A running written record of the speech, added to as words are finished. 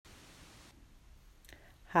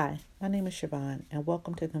Hi, my name is Siobhan, and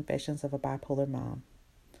welcome to Confessions of a Bipolar Mom.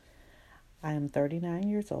 I am 39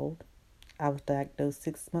 years old. I was diagnosed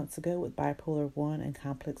 6 months ago with bipolar 1 and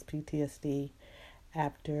complex PTSD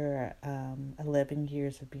after 11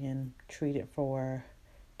 years of being treated for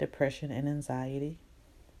depression and anxiety.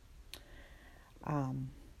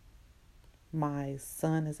 Um, my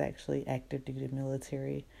son is actually active duty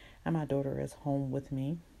military, and my daughter is home with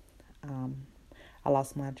me. Um, I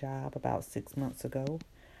lost my job about 6 months ago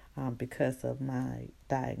because of my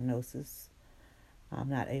diagnosis. I'm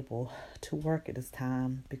not able to work at this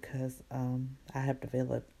time because I have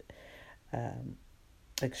developed um,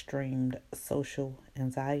 extreme social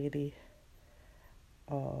anxiety.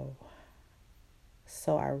 Uh,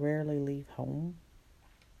 so I rarely leave home.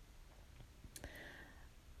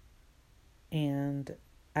 And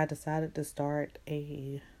I decided to start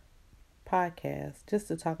a podcast just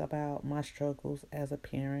to talk about my struggles as a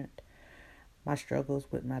parent, my struggles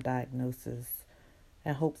with my diagnosis,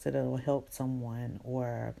 in hopes that it'll help someone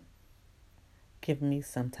or give me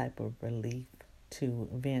some type of relief to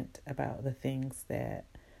vent about the things that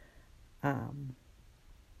um,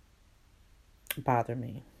 bother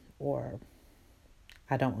me or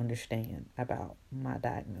I don't understand about my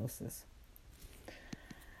diagnosis.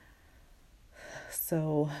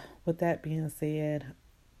 So, with that being said,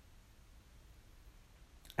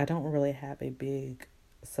 I don't really have a big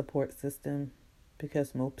support system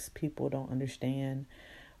because most people don't understand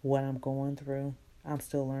what I'm going through. I'm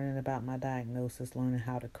still learning about my diagnosis, learning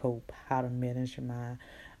how to cope, how to manage my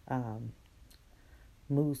um,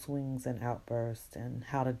 mood swings and outbursts, and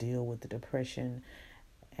how to deal with the depression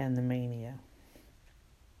and the mania.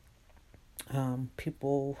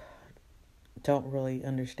 People don't really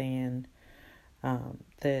understand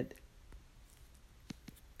that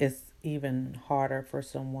it's even harder for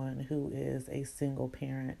someone who is a single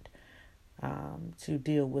parent to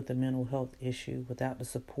deal with a mental health issue without the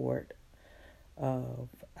support of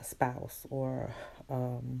a spouse or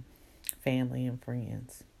um, family and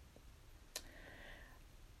friends.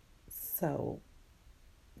 So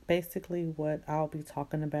basically, what I'll be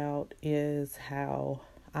talking about is how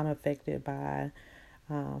I'm affected by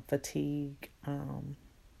fatigue,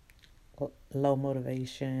 low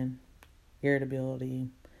motivation, irritability,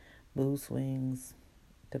 mood swings,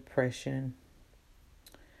 depression,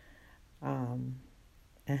 um,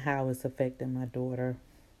 and how it's affecting my daughter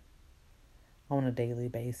on a daily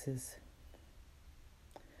basis.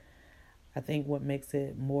 I think what makes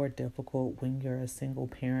it more difficult when you're a single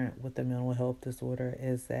parent with a mental health disorder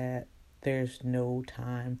is that there's no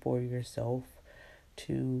time for yourself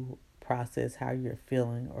to process how you're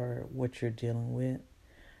feeling or what you're dealing with.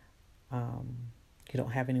 Um, you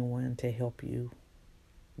don't have anyone to help you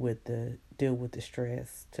with the deal with the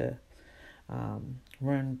stress, to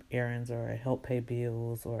run errands or help pay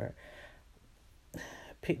bills or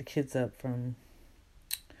pick the kids up from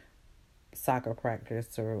soccer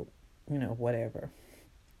practice or whatever.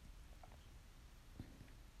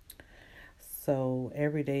 So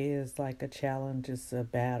every day is like a challenge, it's a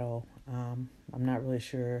battle. I'm not really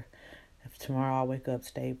sure if tomorrow I'll wake up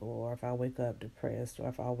stable or if I wake up depressed or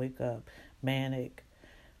if I'll wake up manic.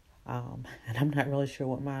 And I'm not really sure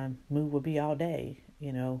what my mood will be all day.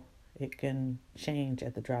 It can change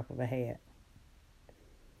at the drop of a hat.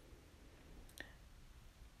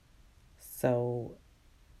 So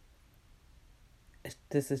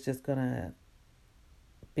this is just going to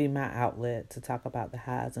be my outlet to talk about the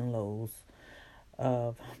highs and lows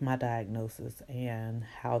of my diagnosis and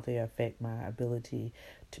how they affect my ability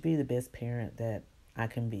to be the best parent that I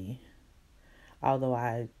can be. Although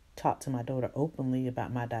I talk to my daughter openly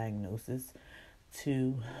about my diagnosis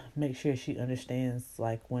to make sure she understands,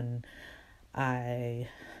 like when I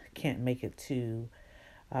can't make it to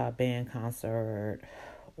a band concert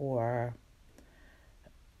or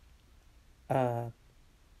uh,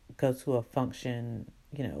 go to a function,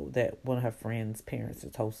 that one of her friends' parents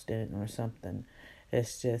is hosting or something.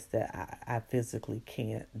 It's just that I physically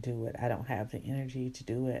can't do it. I don't have the energy to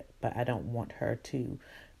do it, but I don't want her to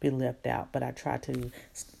be left out. But I try to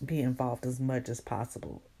be involved as much as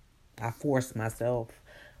possible. I force myself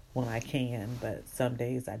when I can, but some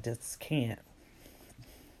days I just can't.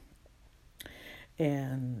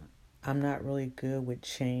 And I'm not really good with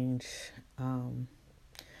change.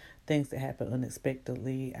 Things that happen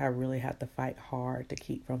unexpectedly, I really have to fight hard to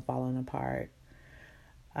keep from falling apart,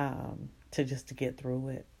 to get through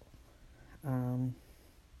it. Um,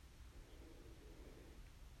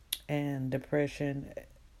 and depression,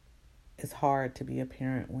 it's hard to be a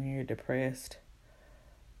parent when you're depressed.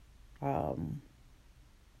 Um,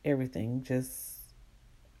 Everything just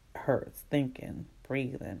hurts, thinking,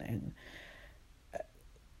 breathing, and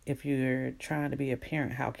if you're trying to be a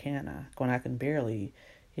parent, how can I? When I can barely,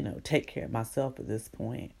 take care of myself at this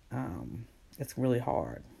point. It's really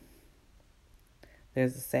hard.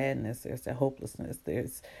 There's the sadness, there's the hopelessness,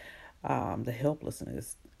 there's the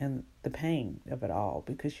helplessness and the pain of it all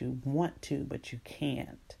because you want to, but you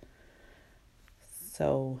can't.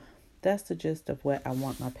 So that's the gist of what I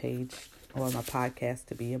want my page or my podcast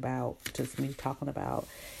to be about. Just me talking about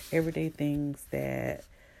everyday things that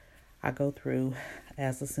I go through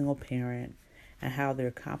as a single parent and how they're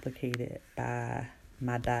complicated by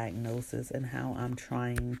my diagnosis and how I'm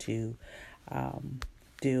trying to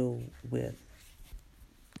deal with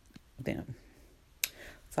them.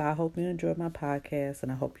 So I hope you enjoyed my podcast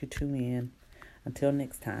and I hope you tune in. Until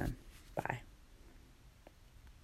next time, bye.